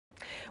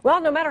Well,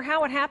 no matter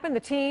how it happened, the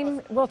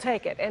team will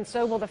take it, and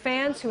so will the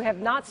fans who have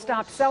not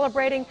stopped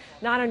celebrating.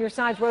 Not on your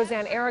side's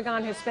Roseanne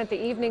Aragon has spent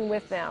the evening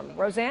with them.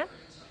 Roseanne?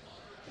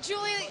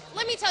 Julie,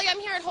 let me tell you,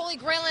 I'm here at Holy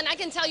Grail, and I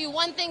can tell you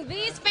one thing.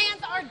 These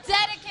fans are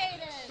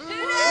dedicated.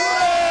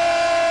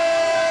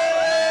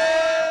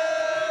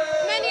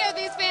 Many of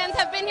these fans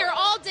have been here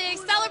all day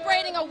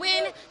celebrating a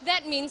win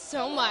that means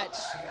so much.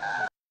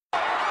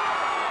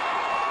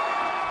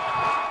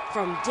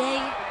 From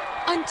day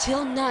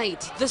until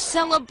night, the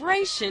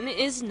celebration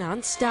is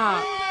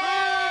nonstop.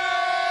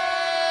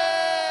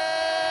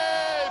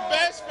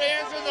 Best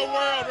fans in the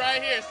world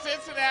right here,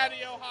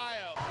 Cincinnati,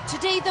 Ohio.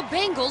 Today, the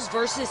Bengals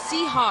versus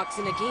Seahawks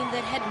in a game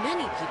that had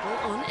many people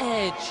on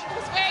edge. It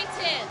was very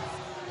tense,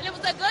 and it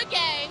was a good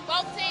game.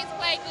 Both teams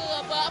played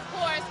good, but of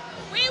course,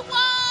 we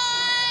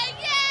won!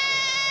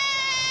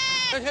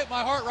 Yay! It hit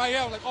my heart right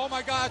here. I was like, oh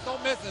my gosh,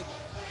 don't miss it.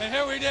 And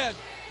here we did,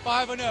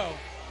 5-0.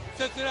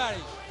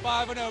 Cincinnati,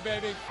 5-0,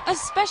 baby. A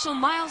special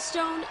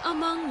milestone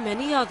among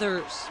many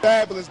others.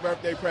 Fabulous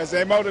birthday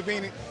present.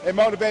 It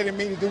motivated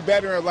me to do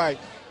better in life.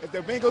 If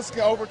the Bengals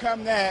can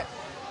overcome that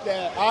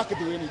I could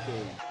do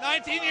anything.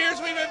 19 years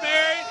we've been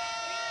married,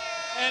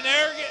 and the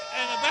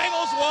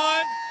Bengals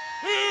won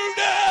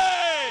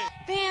today!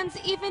 Fans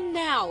even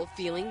now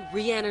feeling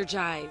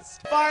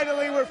re-energized.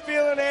 Finally, we're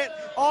feeling it.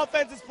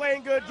 Offense is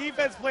playing good,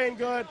 defense playing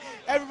good.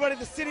 Everybody,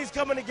 the city's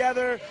coming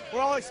together. We're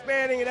all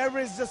expanding,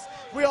 and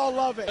we all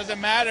love it.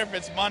 Doesn't matter if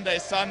it's Monday,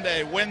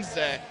 Sunday,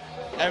 Wednesday.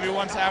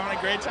 Everyone's having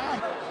a great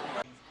time.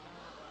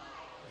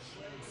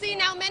 See,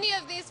 now many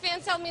of these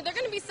fans tell me they're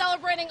going to be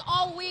celebrating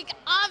all week.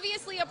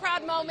 Obviously a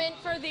proud moment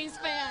for these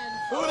fans.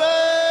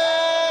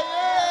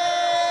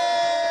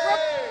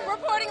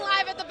 Reporting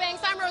live at the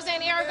Banks, I'm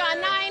Roseanne Aragon,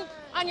 9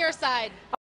 on your side.